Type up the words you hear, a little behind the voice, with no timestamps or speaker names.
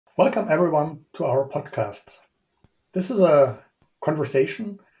Welcome everyone to our podcast. This is a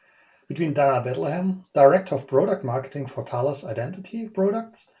conversation between Danna Bethlehem, Director of Product Marketing for Thales Identity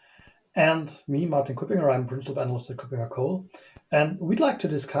Products, and me, Martin Kuppinger. I'm Principal Analyst at Kuppinger Cole. And we'd like to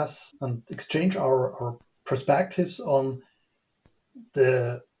discuss and exchange our perspectives on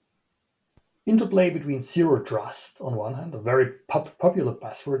the interplay between Zero Trust on one hand, a very popular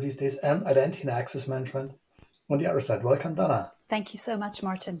buzzword these days, and identity and access management on the other side. Welcome, Danna. Thank you so much,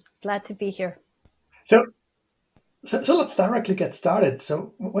 Martin. Glad to be here. So So let's directly get started.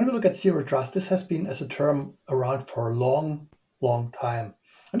 So when we look at Zero Trust, this has been as a term around for a long, long time.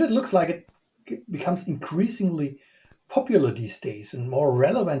 And it looks like it becomes increasingly popular these days and more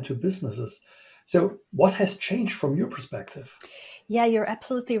relevant to businesses. So what has changed from your perspective? Yeah, you're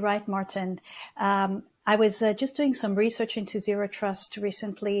absolutely right, Martin. I was just doing some research into Zero Trust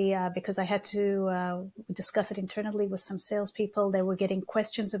recently because I had to discuss it internally with some salespeople. They were getting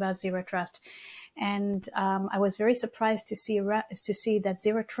questions about Zero Trust. And I was very surprised to see that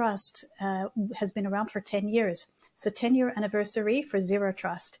Zero Trust has been around for 10 years. So 10-year anniversary for Zero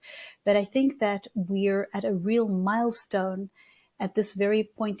Trust. But I think that we're at a real milestone at this very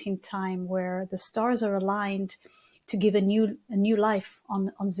point in time where the stars are aligned to give a new life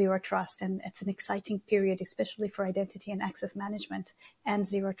on Zero Trust. And it's an exciting period, especially for identity and access management and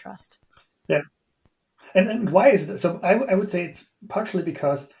Zero Trust. Yeah. And why is it? So I would say it's partially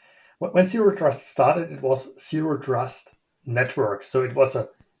because when Zero Trust started, it was Zero Trust Network. So it was a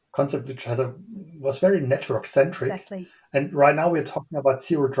concept which was very network centric. Exactly. And right now we're talking about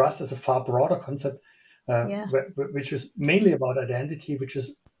Zero Trust as a far broader concept, which is mainly about identity, which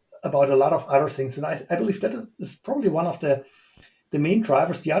is about a lot of other things. And I believe that is probably one of the main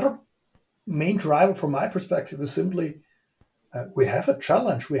drivers. The other main driver from my perspective is simply we have a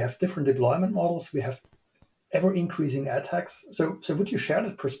challenge. We have different deployment models. We have ever increasing attacks. So would you share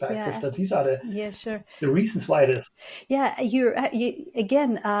that perspective that these are the reasons why it is? Yeah,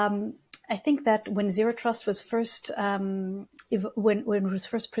 I think that when Zero Trust was first when it was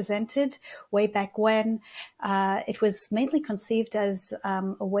first presented way back when, it was mainly conceived as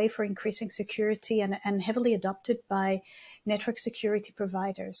a way for increasing security and heavily adopted by network security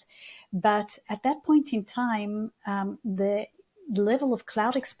providers. But at that point in time, the level of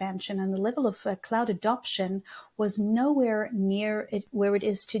cloud expansion and the level of cloud adoption was nowhere near where it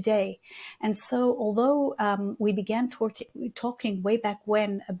is today. And so although we began talking way back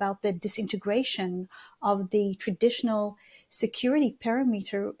when about the disintegration of the traditional security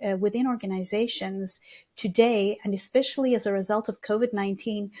parameter within organizations, today, and especially as a result of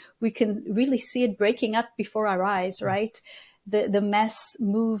COVID-19, we can really see it breaking up before our eyes, right? The mass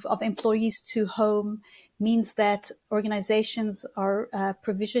move of employees to home means that organizations are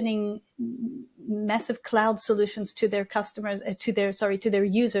provisioning massive cloud solutions to their customers, to their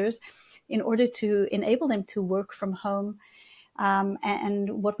users, in order to enable them to work from home.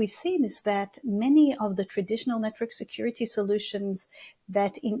 And what we've seen is that many of the traditional network security solutions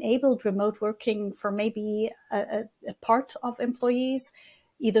that enabled remote working for maybe a part of employees,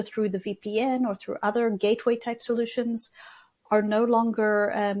 either through the VPN or through other gateway type solutions, are no longer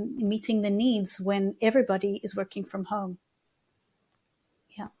meeting the needs when everybody is working from home.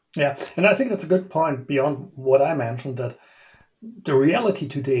 Yeah, and I think that's a good point beyond what I mentioned, that the reality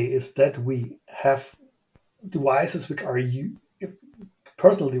today is that we have devices which are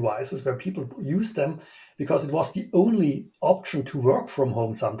personal devices where people use them because it was the only option to work from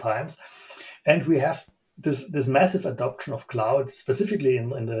home sometimes. And we have this massive adoption of cloud, specifically in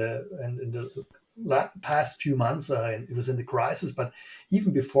the past few months. It was in the crisis, but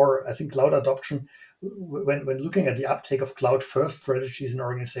even before, I think cloud adoption, when looking at the uptake of cloud first strategies in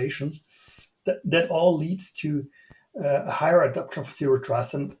organizations, that all leads to a higher adoption of Zero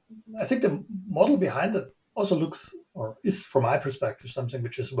Trust. And I think the model behind it also looks, or is from my perspective, something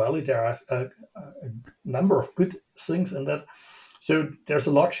which is valid. There are a number of good things in that. So there's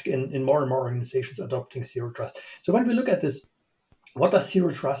a logic in more and more organizations adopting Zero Trust. So when we look at this, what does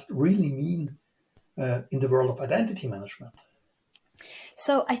Zero Trust really mean in the world of identity management?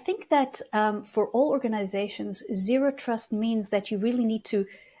 So I think that for all organizations, Zero Trust means that you really need to,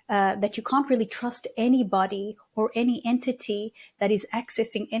 that you can't really trust anybody or any entity that is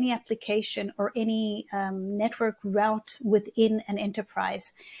accessing any application or any network route within an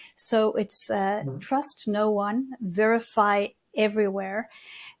enterprise. So it's trust no one, verify everywhere.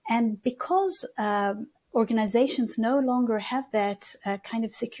 And because organizations no longer have that kind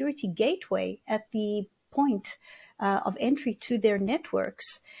of security gateway at the point of entry to their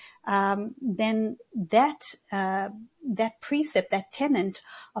networks, then that precept, that tenet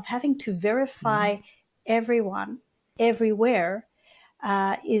of having to verify everyone, everywhere,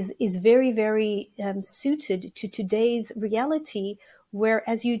 is very, very suited to today's reality, where,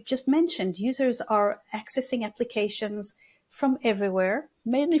 as you just mentioned, users are accessing applications from everywhere,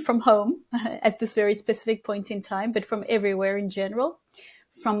 mainly from home at this very specific point in time, but from everywhere in general,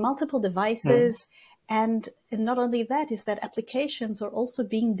 from multiple devices. And not only that, is that applications are also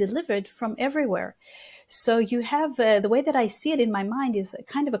being delivered from everywhere. So you have the way that I see it in my mind is a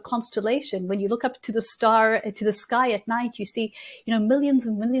kind of a constellation. When you look up to the sky at night, you see, millions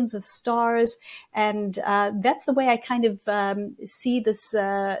and millions of stars, and that's the way I kind of see this.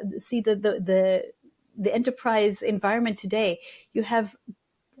 See the enterprise environment today. You have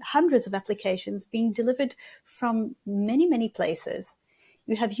hundreds of applications being delivered from many, many places.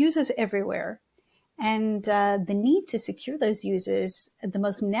 You have users everywhere. And the need to secure those users, the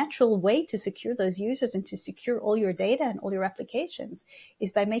most natural way to secure those users and to secure all your data and all your applications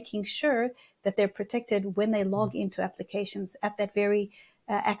is by making sure that they're protected when they log into applications at that very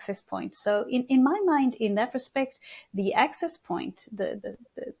access point. So in my mind, in that respect, the access point, the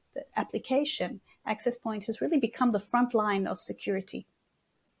application access point has really become the front line of security.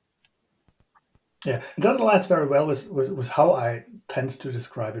 Yeah, and that aligns very well with how I tend to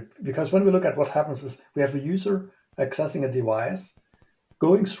describe it. Because when we look at what happens is we have a user accessing a device,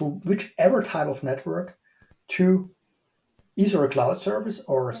 going through whichever type of network to either a cloud service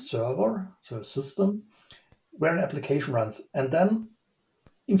or a server, so a system, where an application runs. And then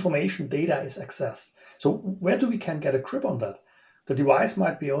information, data is accessed. So where do we can get a grip on that? The device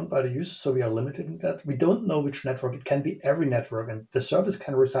might be owned by the user, so we are limited in that. We don't know which network. It can be every network, and the service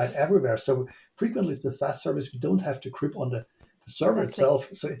can reside everywhere. So frequently, it's the SaaS service. We don't have to grip on the server itself.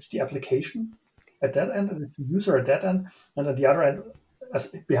 So it's the application at that end, and it's the user at that end. And at the other end,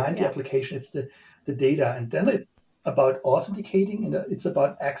 behind the application, it's the data. And then it's about authenticating, and it's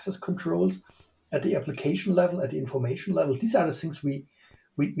about access controls at the application level, at the information level. These are the things we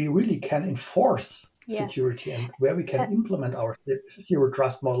really can enforce security and where we can implement our zero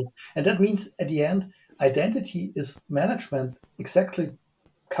trust model. And that means at the end, identity is management exactly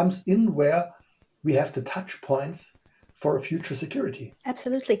comes in where we have the touch points for future security.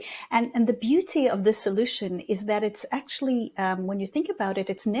 Absolutely. And the beauty of this solution is that it's actually, when you think about it,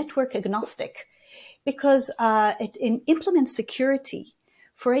 it's network agnostic, because it implements security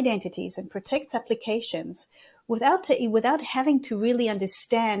for identities and protects applications without having to really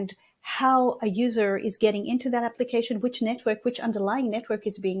understand how a user is getting into that application, which underlying network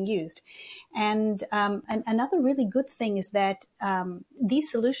is being used. And another really good thing is that these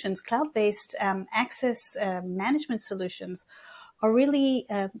solutions, cloud-based access management solutions, are really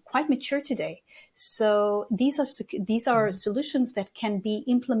quite mature today. So these are solutions that can be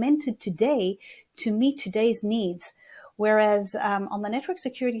implemented today to meet today's needs. Whereas on the network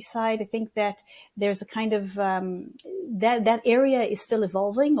security side, I think that there's a kind of that area is still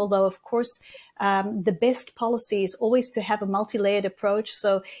evolving. Although, of course, the best policy is always to have a multi-layered approach.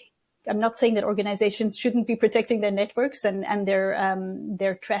 So I'm not saying that organizations shouldn't be protecting their networks and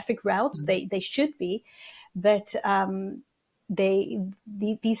their traffic routes. They should be, but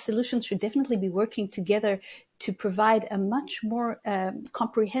these solutions should definitely be working together to provide a much more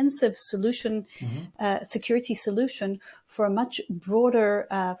comprehensive solution, security solution for a much broader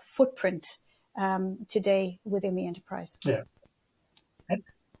footprint today within the enterprise. Yeah,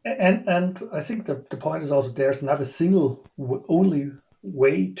 and I think the point is also there's not a single only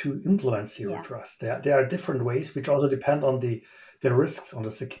way to implement zero trust. There are different ways which also depend on the risks, on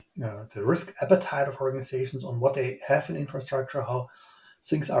the risk appetite of organizations, on what they have in infrastructure, how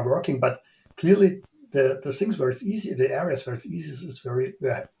things are working. But clearly, the things where it's easy, the areas where it's easiest is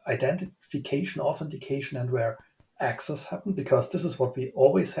where identification, authentication, and where access happen, because this is what we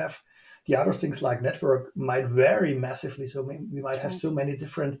always have. The other things like network might vary massively. So we might have so many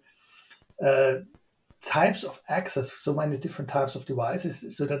different types of access, so many different types of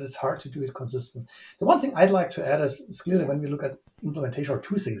devices, so that it's hard to do it consistent. The one thing I'd like to add is clearly when we look at implementation, or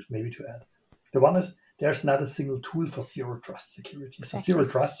two things maybe to add. The one is there's not a single tool for zero trust security. Exactly. So zero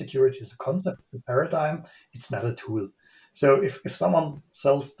trust security is a concept, a paradigm. It's not a tool. So if someone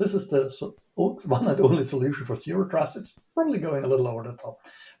sells this is the one and only solution for zero trust, it's probably going a little over the top.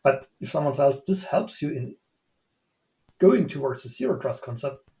 But if someone sells this helps you in going towards a zero trust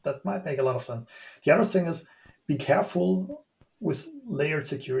concept, that might make a lot of sense. The other thing is be careful with layered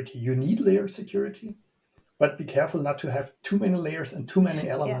security. You need layered security, but be careful not to have too many layers and too many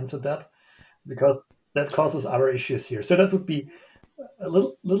elements of that, because that causes other issues here. So that would be a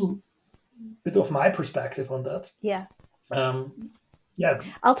little bit of my perspective on that. Yeah. Yeah.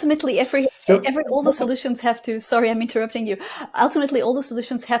 Ultimately, all the solutions have to. Sorry, I'm interrupting you. Ultimately, all the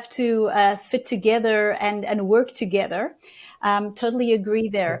solutions have to fit together and work together. Totally agree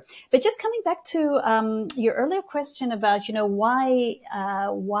there. But just coming back to your earlier question about,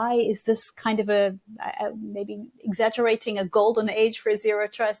 why is this kind of maybe exaggerating a golden age for zero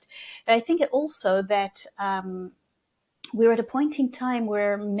trust? And I think also that we're at a point in time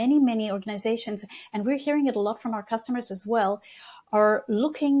where many organizations, and we're hearing it a lot from our customers as well, are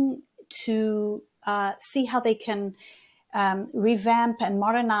looking to see how they can revamp and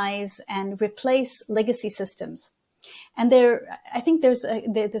modernize and replace legacy systems. And I think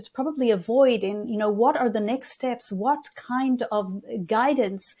there's probably a void in, what are the next steps? What kind of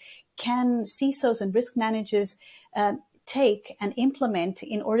guidance can CISOs and risk managers take and implement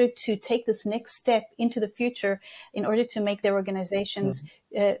in order to take this next step into the future, in order to make their organizations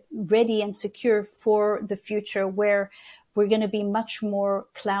ready and secure for the future, where we're going to be much more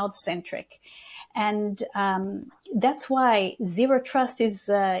cloud centric. And that's why zero trust is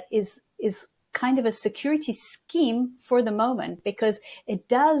kind of a security scheme for the moment, because it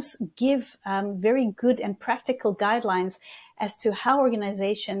does give very good and practical guidelines as to how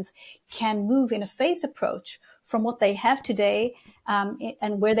organizations can move in a phased approach from what they have today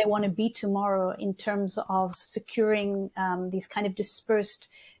and where they want to be tomorrow in terms of securing these kind of dispersed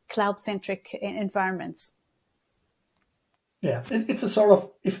cloud-centric environments. Yeah, it's a sort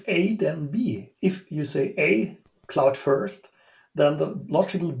of if A, then B. If you say A, cloud first, then the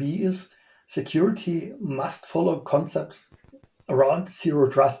logical B is security must follow concepts around zero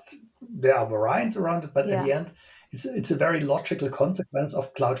trust. There are variants around it, but at the end, it's a very logical consequence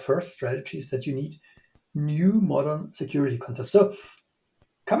of cloud first strategies that you need new modern security concepts. So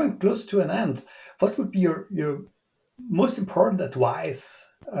coming close to an end, what would be your most important advice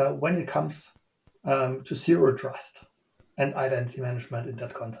when it comes to zero trust and identity management in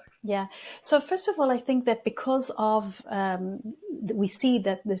that context? Yeah. So first of all, I think that because of we see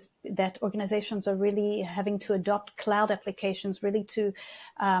that organizations are really having to adopt cloud applications, really to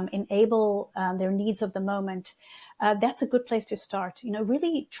enable their needs of the moment. That's a good place to start.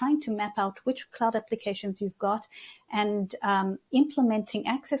 Really trying to map out which cloud applications you've got and implementing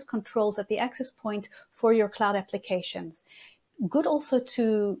access controls at the access point for your cloud applications. Good also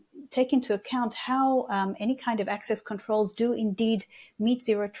to take into account how any kind of access controls do indeed meet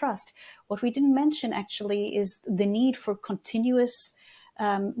zero trust. What we didn't mention actually is the need for continuous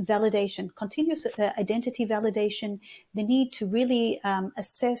validation, continuous identity validation, the need to really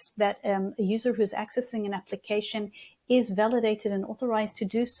assess that a user who's accessing an application is validated and authorized to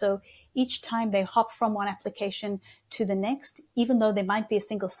do so each time they hop from one application to the next, even though there might be a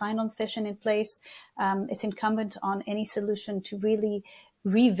single sign-on session in place. It's incumbent on any solution to really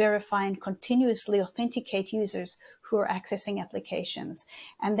re-verify and continuously authenticate users who are accessing applications.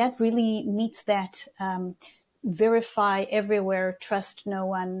 And that really meets that verify everywhere, trust no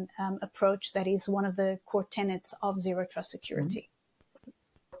one approach that is one of the core tenets of zero trust security.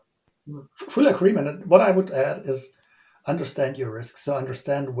 Full agreement. And what I would add is understand your risks. So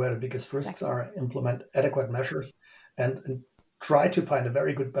understand where the biggest risks are, implement adequate measures, and try to find a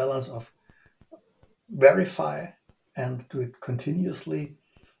very good balance of verify and do it continuously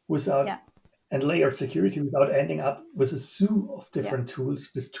without and layered security without ending up with a zoo of different tools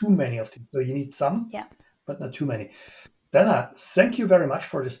with too many of them. So you need some, but not too many. Danna, thank you very much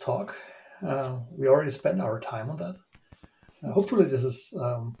for this talk. We already spent our time on that. Hopefully this is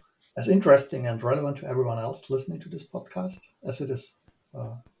as interesting and relevant to everyone else listening to this podcast as it is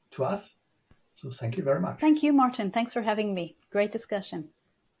to us. So thank you very much. Thank you, Martin. Thanks for having me. Great discussion.